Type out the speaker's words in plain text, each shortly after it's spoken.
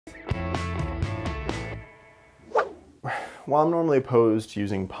while I'm normally opposed to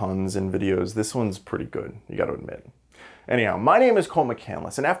using puns in videos, this one's pretty good, you gotta admit. Anyhow, my name is Colt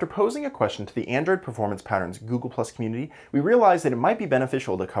McAnlis, and after posing a question to the Android Performance Patterns Google+ community, we realized that it might be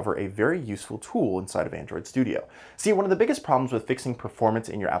beneficial to cover a very useful tool inside of Android Studio. See, one of the biggest problems with fixing performance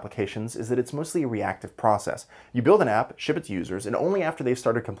in your applications is that it's mostly a reactive process. You build an app, ship it to users, and only after they've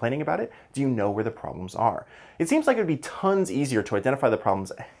started complaining about it do you know where the problems are. It seems like it would be tons easier to identify the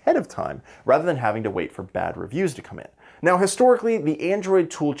problems ahead of time rather than having to wait for bad reviews to come in. Now, historically, the Android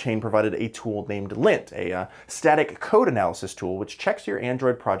toolchain provided a tool named LINT, a static code analysis tool which checks your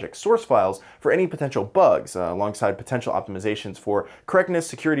Android project source files for any potential bugs, alongside potential optimizations for correctness,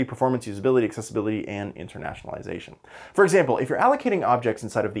 security, performance, usability, accessibility, and internationalization. For example, if you're allocating objects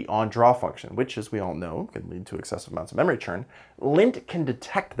inside of the onDraw function, which, as we all know, can lead to excessive amounts of memory churn, LINT can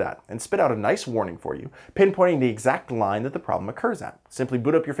detect that and spit out a nice warning for you, pinpointing the exact line that the problem occurs at. Simply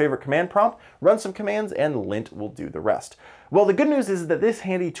boot up your favorite command prompt, run some commands, and LINT will do the rest. Well, the good news is that this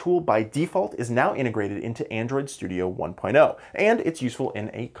handy tool by default is now integrated into Android Studio 1.0, and it's useful in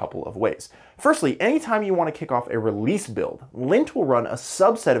a couple of ways. Firstly, anytime you want to kick off a release build, LINT will run a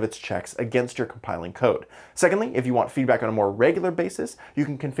subset of its checks against your compiling code. Secondly, if you want feedback on a more regular basis, you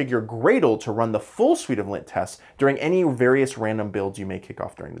can configure Gradle to run the full suite of LINT tests during any various random builds you may kick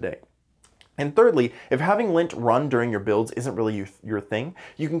off during the day. And thirdly, if having LINT run during your builds isn't really your thing,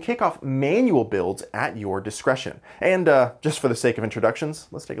 you can kick off manual builds at your discretion. And just for the sake of introductions,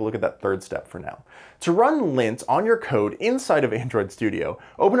 let's take a look at that third step for now. To run LINT on your code inside of Android Studio,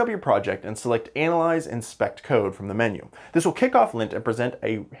 open up your project and select Analyze Inspect Code from the menu. This will kick off LINT and present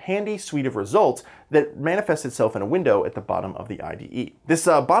a handy suite of results that manifests itself in a window at the bottom of the IDE. This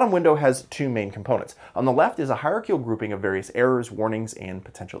bottom window has two main components. On the left is a hierarchical grouping of various errors, warnings, and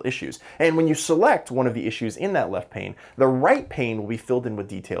potential issues. And when you select one of the issues in that left pane, the right pane will be filled in with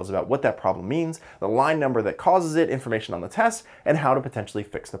details about what that problem means, the line number that causes it, information on the test, and how to potentially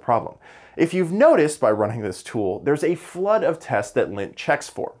fix the problem. If you've noticed by running this tool, there's a flood of tests that LINT checks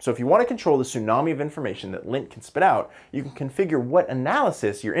for. So if you want to control the tsunami of information that LINT can spit out, you can configure what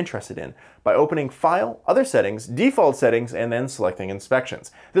analysis you're interested in by opening File, Other Settings, Default Settings, and then selecting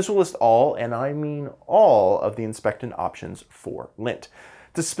Inspections. This will list all, and I mean all, of the inspected options for LINT.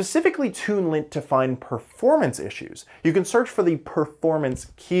 To specifically tune LINT to find performance issues, you can search for the performance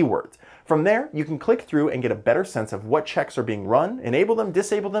keywords. From there, you can click through and get a better sense of what checks are being run, enable them,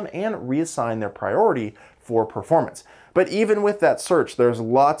 disable them, and reassign their priority for performance. But even with that search, there's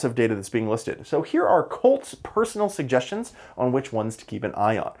lots of data that's being listed. So here are Colt's personal suggestions on which ones to keep an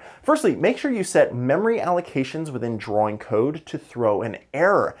eye on. Firstly, make sure you set memory allocations within drawing code to throw an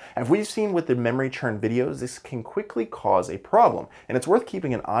error. As we've seen with the memory churn videos, this can quickly cause a problem, and it's worth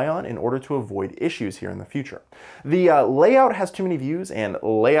keeping an eye on in order to avoid issues here in the future. The layout has too many views and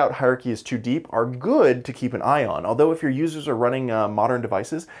layout hierarchy is too deep are good to keep an eye on, although if your users are running modern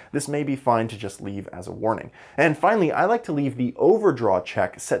devices, this may be fine to just leave as a warning. And finally, I like to leave the overdraw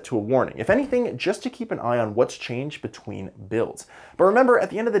check set to a warning. If anything, just to keep an eye on what's changed between builds. But remember,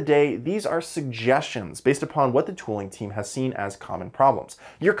 at the end of the day, these are suggestions based upon what the tooling team has seen as common problems.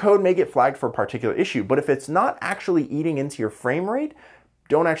 Your code may get flagged for a particular issue, but if it's not actually eating into your frame rate,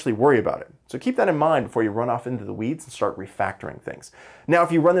 don't actually worry about it. So keep that in mind before you run off into the weeds and start refactoring things. Now,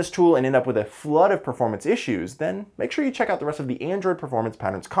 if you run this tool and end up with a flood of performance issues, then make sure you check out the rest of the Android Performance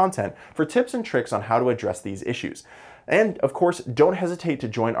Patterns content for tips and tricks on how to address these issues. And of course, don't hesitate to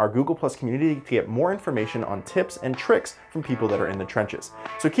join our Google+ community to get more information on tips and tricks from people that are in the trenches.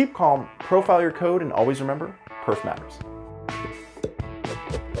 So keep calm, profile your code, and always remember, perf matters.